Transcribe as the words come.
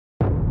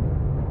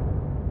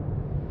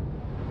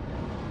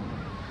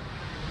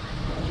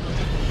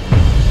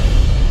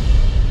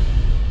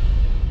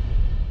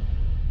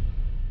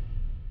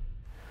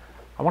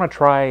I want to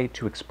try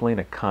to explain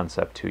a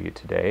concept to you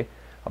today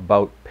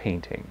about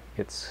painting.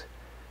 It's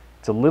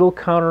a little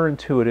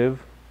counterintuitive,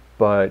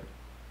 but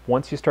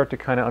once you start to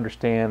kind of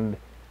understand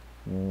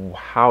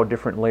how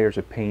different layers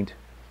of paint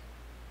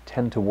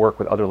tend to work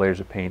with other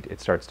layers of paint,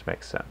 it starts to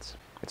make sense.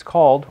 It's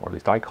called, or at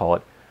least I call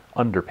it,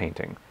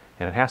 underpainting.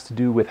 And it has to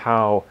do with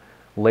how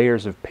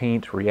layers of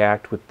paint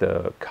react with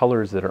the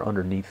colors that are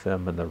underneath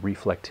them and the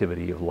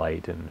reflectivity of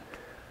light, and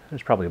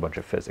there's probably a bunch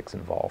of physics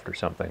involved or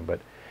something,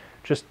 but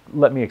just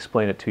let me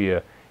explain it to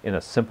you in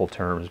a simple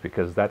terms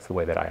because that's the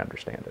way that I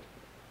understand it.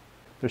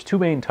 There's two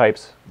main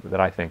types that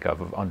I think of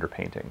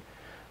underpainting.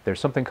 There's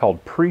something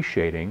called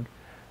pre-shading,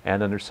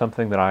 and then there's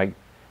something that I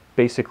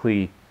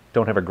basically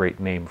don't have a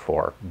great name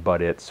for,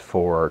 but it's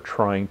for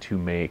trying to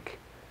make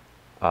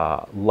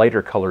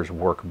lighter colors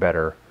work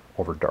better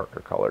over darker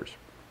colors.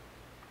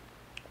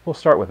 We'll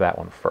start with that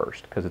one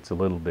first because it's a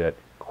little bit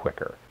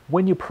quicker.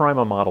 When you prime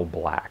a model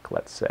black,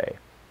 let's say,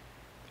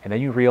 and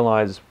then you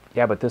realize,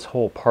 yeah, but this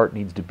whole part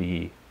needs to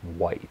be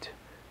white.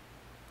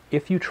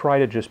 If you try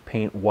to just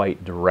paint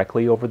white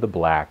directly over the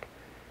black,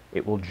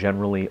 it will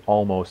generally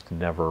almost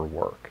never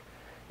work.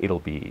 It'll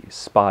be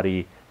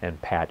spotty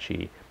and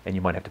patchy, and you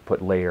might have to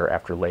put layer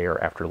after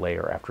layer after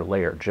layer after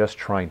layer just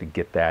trying to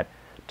get that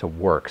to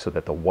work so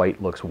that the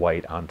white looks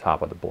white on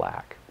top of the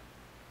black.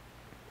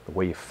 The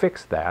way you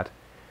fix that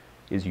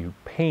is you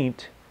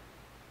paint,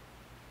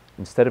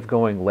 instead of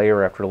going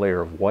layer after layer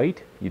of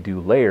white, you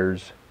do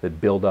layers that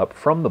build up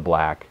from the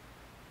black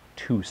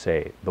to,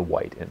 say, the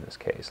white in this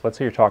case. Let's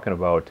say you're talking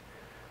about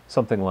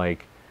something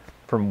like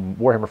from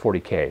Warhammer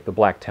 40K, the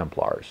Black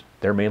Templars.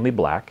 They're mainly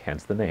black,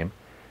 hence the name,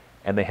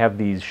 and they have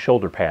these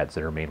shoulder pads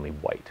that are mainly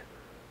white,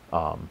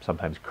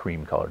 sometimes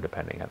cream colored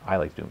depending on, I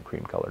like doing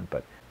cream colored,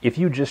 but if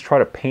you just try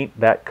to paint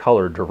that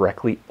color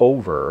directly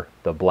over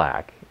the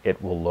black,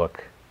 it will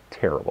look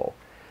terrible.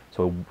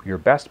 So your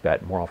best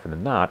bet, more often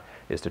than not,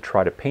 is to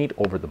try to paint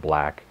over the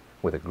black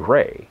with a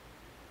gray.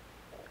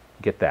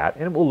 Get that,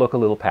 and it will look a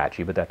little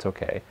patchy, but that's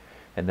okay.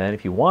 And then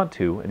if you want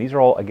to, and these are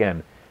all,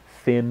 again,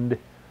 thinned,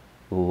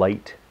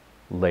 light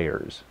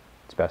layers.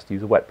 It's best to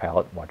use a wet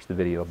palette. Watch the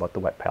video about the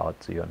wet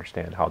palette so you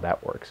understand how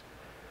that works.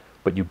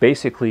 But you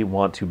basically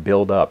want to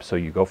build up, so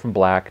you go from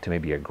black to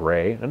maybe a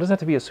gray. And it doesn't have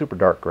to be a super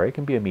dark gray, it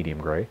can be a medium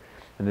gray.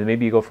 And then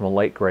maybe you go from a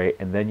light gray,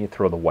 and then you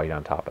throw the white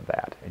on top of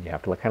that. And you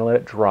have to kind of let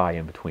it dry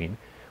in between.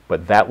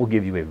 But that will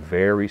give you a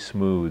very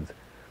smooth,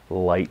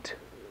 light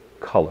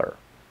color.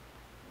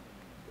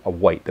 A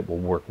white that will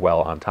work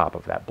well on top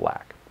of that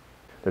black.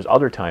 There's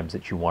other times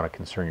that you want to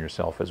concern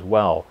yourself as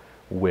well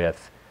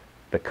with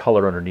the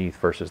color underneath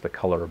versus the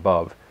color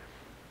above.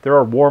 There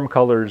are warm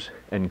colors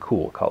and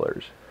cool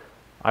colors.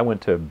 I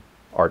went to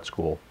art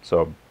school,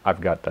 so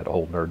I've got that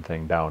whole nerd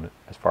thing down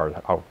as far as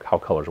how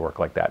colors work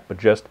like that. But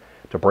just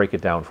to break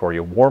it down for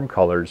you, warm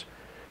colors,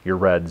 your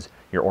reds,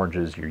 your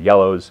oranges, your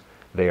yellows,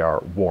 they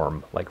are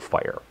warm like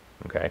fire,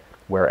 okay?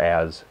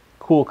 Whereas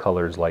cool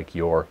colors like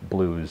your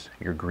blues,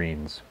 your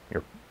greens,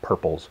 your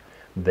purples,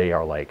 they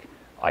are like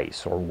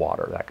ice or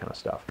water, that kind of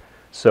stuff.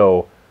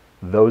 So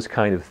those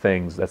kind of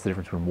things, that's the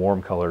difference between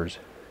warm colors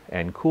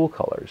and cool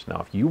colors.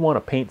 Now, if you want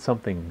to paint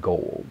something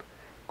gold,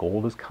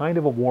 gold is kind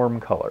of a warm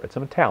color. It's a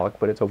metallic,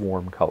 but it's a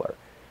warm color.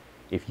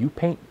 If you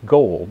paint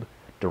gold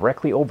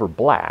directly over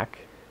black,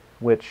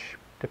 which,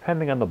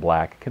 depending on the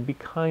black, can be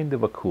kind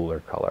of a cooler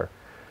color,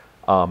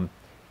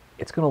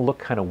 it's going to look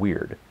kind of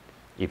weird.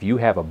 If you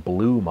have a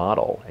blue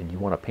model and you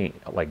want to paint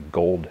like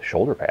gold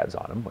shoulder pads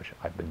on them, which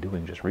I've been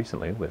doing just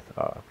recently with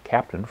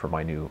Captain for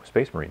my new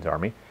Space Marines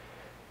army,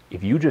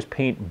 if you just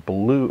paint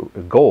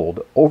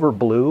gold over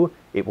blue,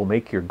 it will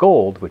make your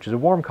gold, which is a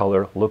warm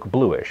color, look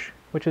bluish,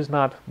 which is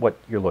not what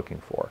you're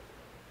looking for.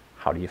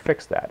 How do you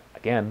fix that?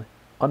 Again,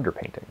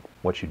 underpainting.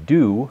 What you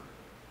do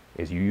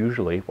is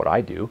what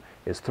I do,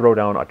 is throw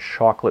down a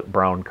chocolate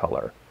brown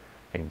color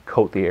and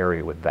coat the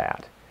area with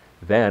that.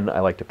 Then I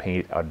like to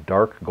paint a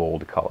dark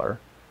gold color,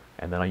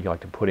 and then I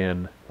like to put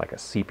in like a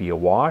sepia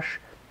wash,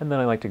 and then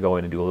I like to go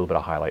in and do a little bit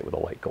of highlight with a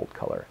light gold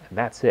color. And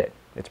that's it.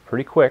 It's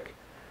pretty quick.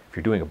 If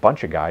you're doing a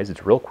bunch of guys,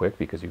 it's real quick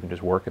because you can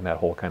just work in that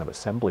whole kind of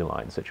assembly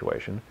line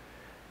situation.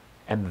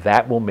 And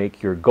that will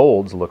make your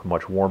golds look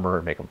much warmer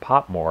and make them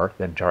pop more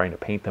than trying to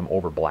paint them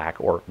over black,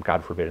 or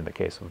God forbid in the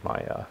case of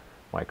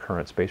my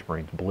current Space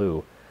Marines,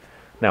 blue.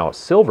 Now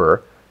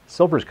silver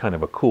is kind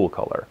of a cool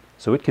color,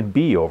 so it can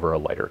be over a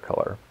lighter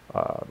color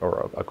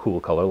or a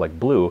cool color like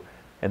blue,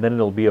 and then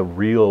it'll be a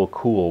real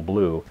cool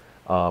blue.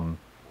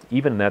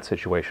 Even in that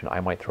situation, I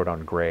might throw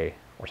down gray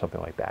or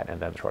something like that and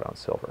then throw down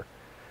silver.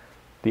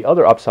 The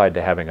other upside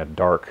to having a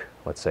dark,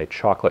 let's say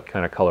chocolate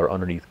kind of color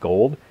underneath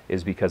gold,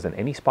 is because in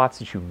any spots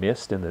that you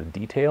missed in the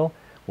detail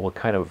will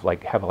kind of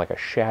like have like a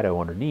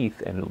shadow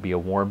underneath, and it'll be a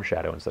warm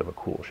shadow instead of a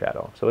cool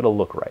shadow. So it'll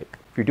look right.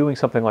 If you're doing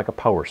something like a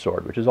power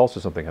sword, which is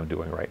also something I'm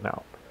doing right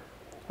now.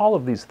 All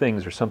of these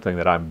things are something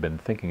that I've been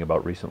thinking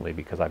about recently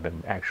because I've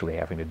been actually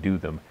having to do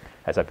them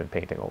as I've been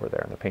painting over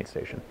there in the paint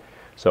station.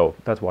 So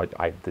that's why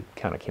I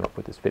kind of came up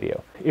with this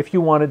video. If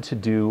you wanted to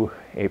do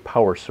a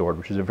power sword,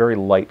 which is a very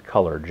light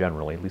color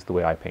generally, at least the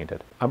way I paint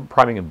it, I'm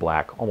priming in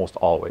black almost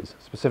always,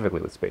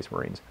 specifically with Space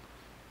Marines.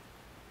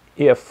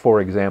 If,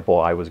 for example,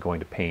 I was going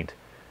to paint,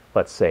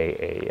 let's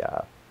say,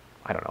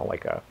 I don't know,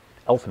 like a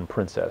elfin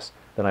princess,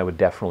 then I would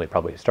definitely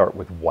probably start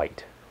with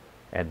white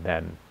and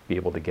then be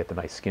able to get the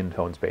nice skin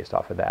tones based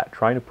off of that.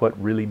 Trying to put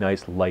really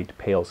nice, light,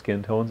 pale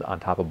skin tones on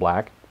top of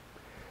black,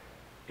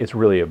 it's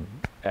really an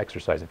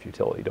exercise in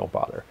futility. Don't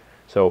bother.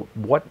 So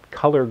what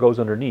color goes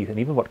underneath, and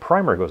even what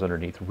primer goes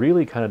underneath,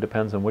 really kind of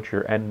depends on what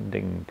your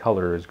ending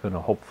color is going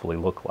to hopefully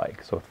look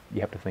like. So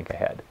you have to think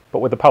ahead. But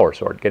with the power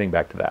sword, getting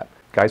back to that,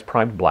 guys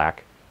primed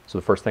black. So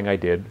the first thing I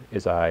did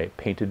is I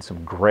painted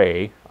some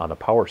gray on the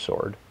power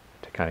sword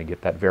to kind of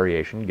get that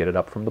variation, get it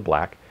up from the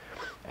black.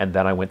 And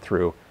then I went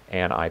through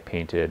and I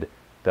painted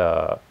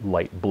the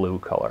light blue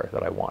color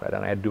that I wanted.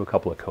 And I had to do a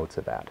couple of coats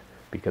of that,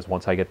 because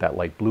once I get that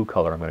light blue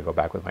color, I'm going to go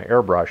back with my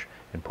airbrush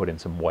and put in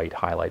some white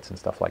highlights and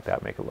stuff like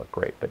that, make it look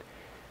great. But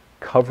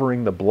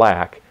covering the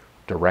black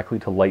directly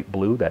to light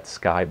blue, that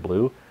sky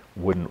blue,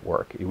 wouldn't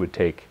work. It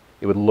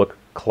would look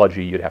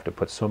kludgy. You'd have to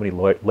put so many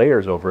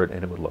layers over it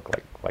and it would look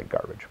like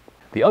garbage.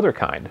 The other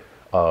kind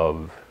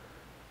of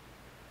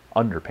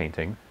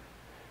underpainting,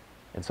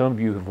 and some of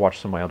you who've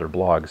watched some of my other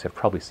blogs have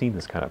probably seen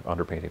this kind of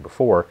underpainting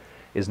before,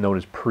 is known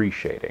as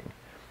pre-shading.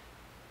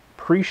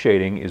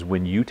 Pre-shading is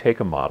when you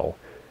take a model,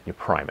 you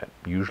prime it,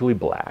 usually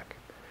black,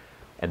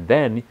 and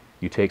then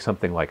you take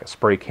something like a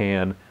spray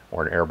can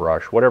or an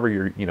airbrush, whatever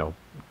you're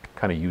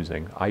kind of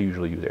using. I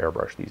usually use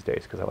airbrush these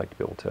days because I like to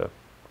be able to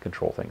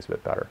control things a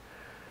bit better.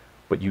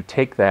 But you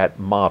take that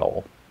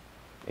model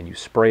and you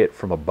spray it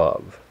from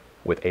above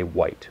with a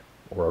white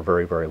or a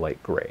very, very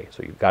light gray.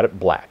 So you've got it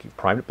black, you've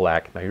primed it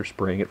black, now you're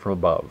spraying it from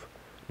above.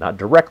 Not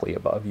directly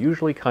above,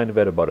 usually kind of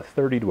at about a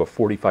 30 to a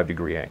 45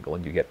 degree angle,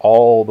 and you get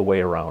all the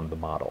way around the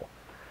model.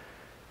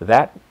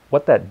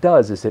 What that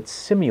does is it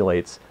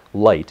simulates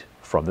light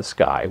from the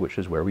sky, which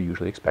is where we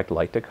usually expect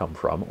light to come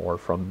from, or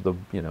from the,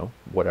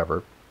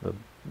 whatever, the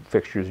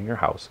fixtures in your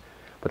house.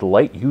 But the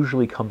light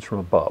usually comes from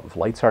above.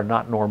 Lights are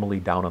not normally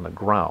down on the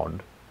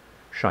ground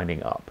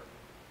shining up.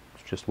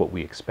 Just what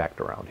we expect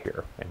around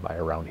here, and by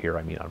around here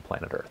I mean on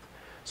planet Earth.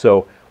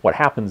 So what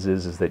happens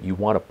is that you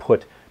want to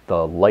put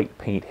the light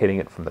paint hitting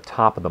it from the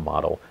top of the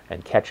model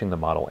and catching the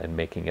model and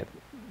making it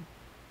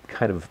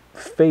kind of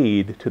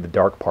fade to the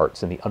dark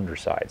parts in the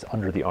undersides,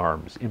 under the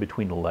arms, in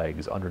between the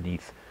legs,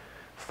 underneath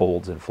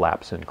folds and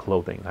flaps and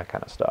clothing, that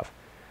kind of stuff.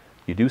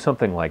 You do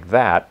something like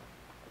that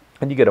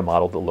and you get a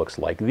model that looks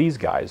like these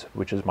guys,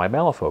 which is my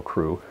Malifaux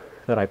crew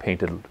that I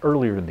painted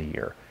earlier in the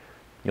year.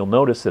 You'll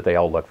notice that they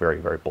all look very,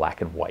 very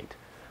black and white.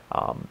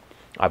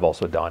 I've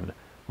also done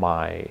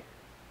my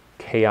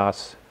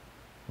Chaos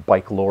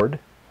Bike Lord.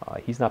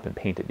 He's not been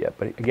painted yet,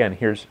 but again,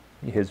 here's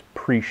his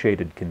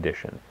pre-shaded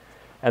condition.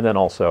 And then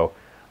also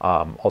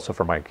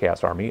for my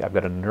Chaos Army, I've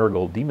got a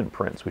Nurgle Demon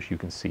Prince, which you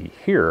can see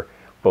here,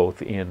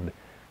 both in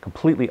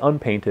completely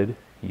unpainted,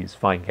 he's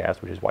fine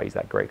cast, which is why he's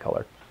that gray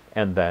color,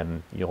 and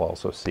then you'll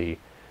also see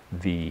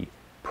the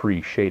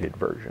pre-shaded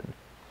version.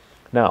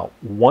 Now,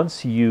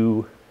 once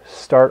you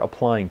start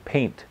applying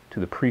paint to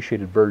the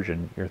pre-shaded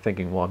version, you're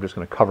thinking, well, I'm just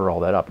going to cover all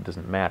that up. It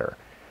doesn't matter.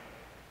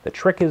 The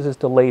trick is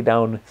to lay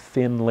down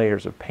thin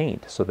layers of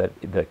paint so that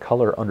the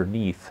color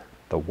underneath,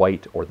 the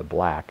white or the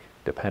black,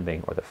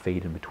 depending, or the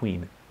fade in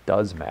between,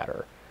 does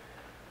matter.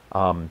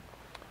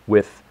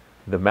 With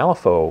the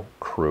Malifaux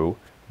crew,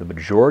 the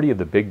majority of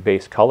the big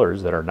base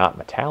colors that are not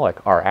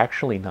metallic are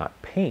actually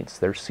not paints.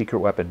 They're Secret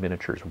Weapon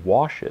Miniatures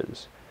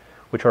washes,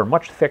 which are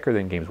much thicker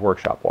than Games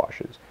Workshop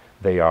washes.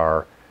 They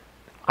are,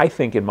 I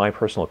think, in my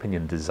personal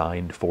opinion,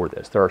 designed for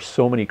this. There are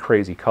so many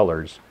crazy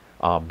colors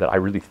that I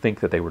really think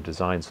that they were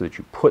designed so that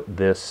you put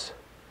this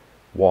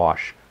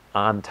wash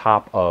on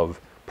top of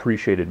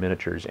pre-shaded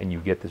miniatures and you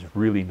get this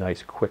really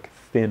nice, quick,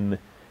 thin,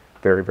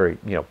 very, very,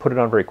 put it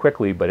on very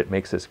quickly, but it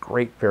makes this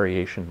great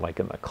variation like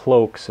in the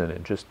cloaks, and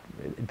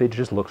it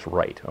just looks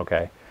right,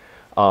 okay?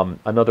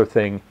 Another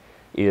thing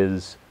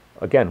is,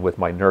 again, with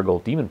my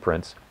Nurgle Demon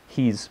Prince,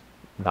 he's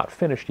not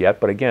finished yet,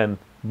 but again,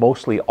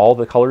 mostly all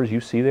the colors you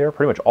see there,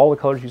 pretty much all the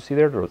colors you see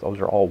there, those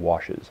are all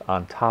washes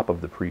on top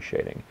of the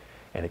pre-shading.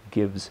 And it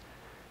gives,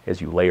 as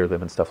you layer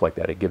them and stuff like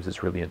that, it gives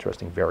this really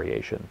interesting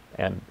variation,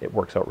 and it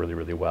works out really,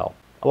 really well.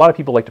 A lot of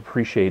people like to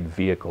pre-shade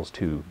vehicles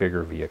too,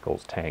 bigger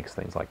vehicles, tanks,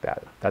 things like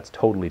that. That's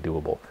totally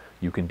doable.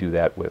 You can do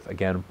that with,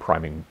 again,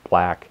 priming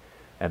black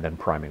and then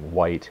priming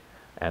white,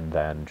 and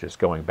then just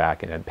going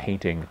back and then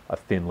painting a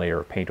thin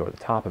layer of paint over the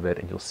top of it,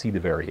 and you'll see the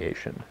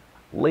variation.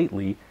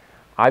 Lately,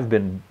 I've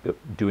been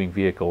doing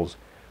vehicles,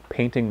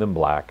 painting them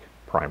black,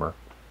 primer,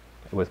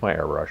 with my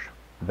airbrush,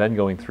 then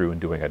going through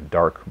and doing a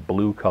dark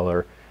blue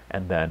color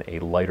and then a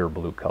lighter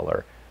blue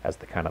color as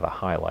the kind of the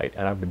highlight.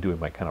 And I've been doing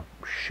my kind of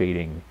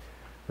shading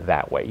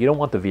that way. You don't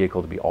want the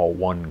vehicle to be all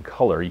one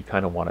color. You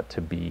kind of want it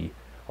to be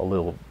a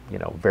little,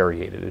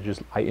 variated. It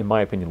just, in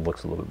my opinion,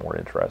 looks a little bit more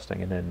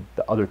interesting. And then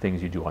the other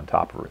things you do on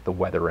top of it, the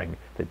weathering,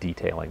 the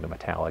detailing, the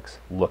metallics,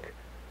 look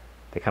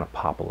they kind of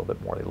pop a little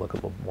bit more. They look a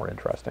little more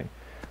interesting.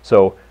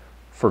 So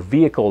for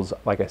vehicles,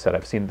 like I said,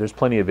 there's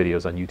plenty of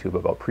videos on YouTube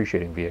about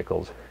pre-shading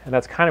vehicles, and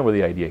that's kind of where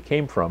the idea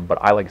came from, but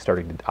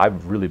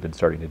I've really been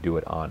starting to do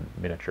it on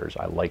miniatures.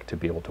 I like to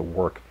be able to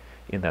work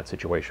in that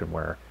situation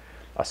where,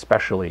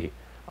 especially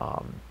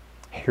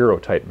hero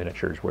type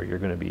miniatures, where you're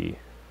going to be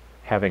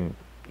having,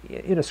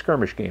 in a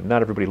skirmish game,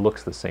 not everybody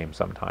looks the same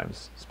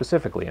sometimes,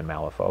 specifically in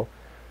Malifaux.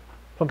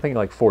 Something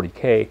like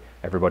 40K,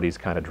 everybody's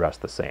kind of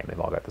dressed the same. They've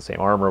all got the same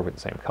armor with the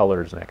same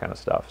colors and that kind of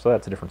stuff. So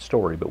that's a different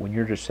story. But when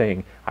you're just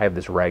saying, I have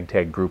this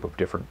ragtag group of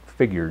different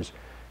figures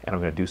and I'm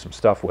going to do some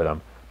stuff with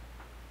them,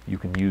 you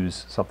can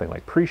use something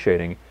like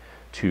pre-shading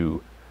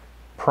to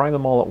prime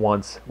them all at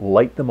once,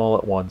 light them all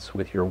at once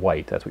with your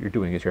white. That's what you're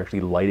doing, is you're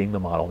actually lighting the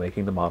model,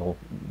 making the model,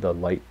 the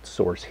light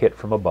source hit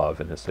from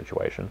above in this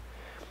situation.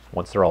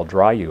 Once they're all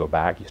dry, you go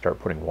back, you start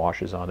putting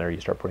washes on there,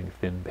 you start putting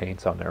thin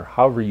paints on there,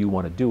 however you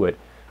want to do it,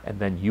 and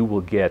then you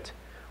will get,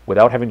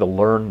 without having to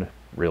learn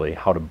really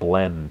how to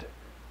blend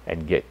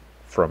and get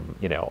from,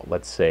 you know,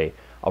 let's say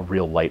a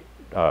real light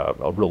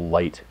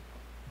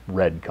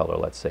red color,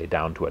 let's say,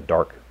 down to a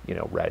dark, you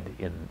know, red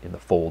in the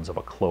folds of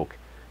a cloak.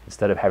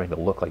 Instead of having to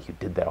look like you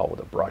did that all with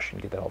a brush and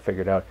get that all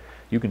figured out,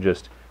 you can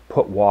just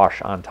put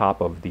wash on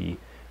top of the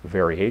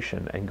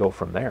variation and go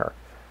from there.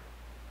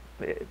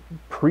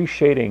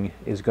 Pre-shading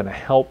is going to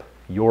help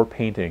your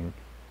painting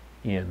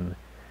in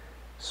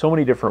so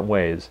many different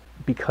ways,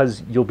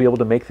 because you'll be able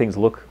to make things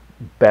look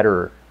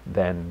better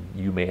than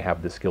you may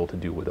have the skill to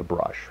do with a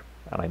brush.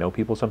 And I know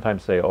people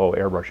sometimes say, oh,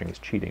 airbrushing is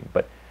cheating,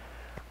 but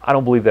I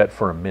don't believe that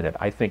for a minute.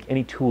 I think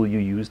any tool you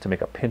use to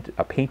make a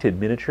painted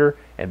miniature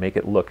and make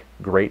it look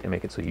great and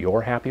make it so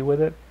you're happy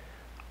with it,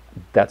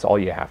 that's all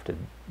you have to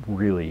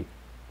really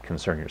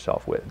concern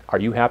yourself with. Are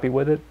you happy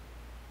with it?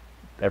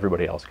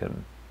 Everybody else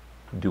can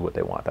do what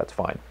they want. That's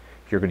fine.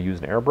 If you're going to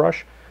use an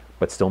airbrush,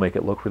 but still make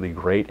it look really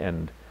great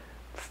and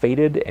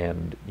faded,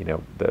 and you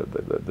know,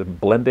 the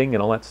blending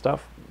and all that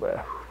stuff,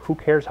 who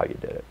cares how you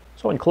did it?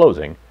 So in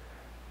closing,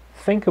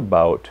 think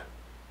about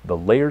the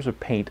layers of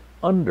paint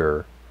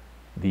under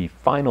the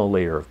final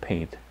layer of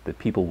paint that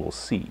people will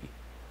see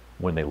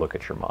when they look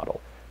at your model.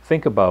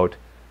 Think about,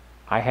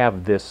 I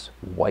have this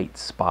white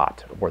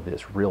spot or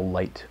this real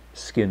light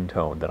skin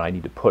tone that I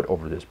need to put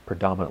over this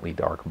predominantly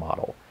dark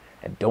model,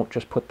 and don't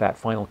just put that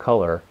final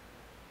color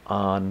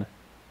on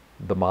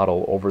the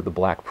model over the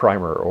black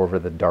primer or over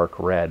the dark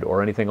red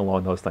or anything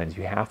along those lines.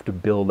 You have to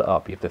build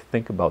up. You have to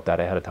think about that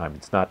ahead of time.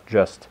 It's not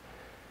just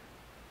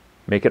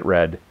make it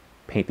red,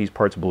 paint these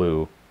parts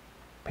blue,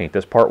 paint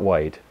this part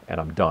white, and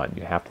I'm done.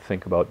 You have to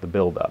think about the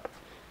build-up.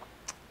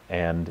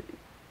 And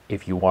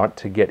if you want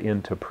to get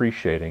into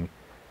pre-shading,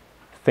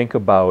 think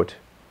about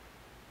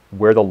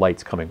where the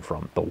light's coming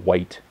from, the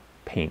white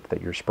paint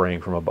that you're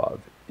spraying from above.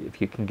 If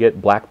you can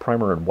get black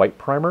primer and white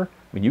primer,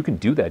 I mean, you can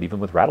do that even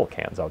with rattle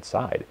cans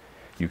outside.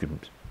 You can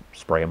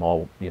spray them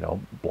all, you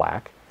know,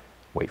 black,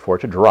 wait for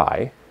it to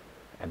dry,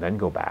 and then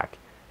go back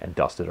and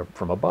dust it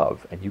from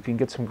above. And you can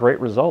get some great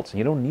results. And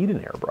you don't need an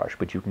airbrush,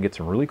 but you can get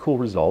some really cool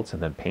results,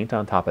 and then paint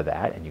on top of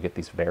that, and you get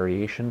this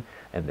variation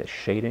and this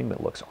shading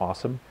that looks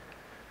awesome.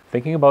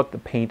 Thinking about the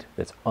paint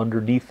that's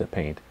underneath the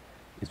paint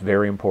is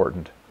very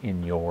important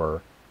in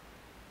your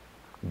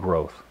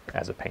growth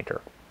as a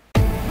painter.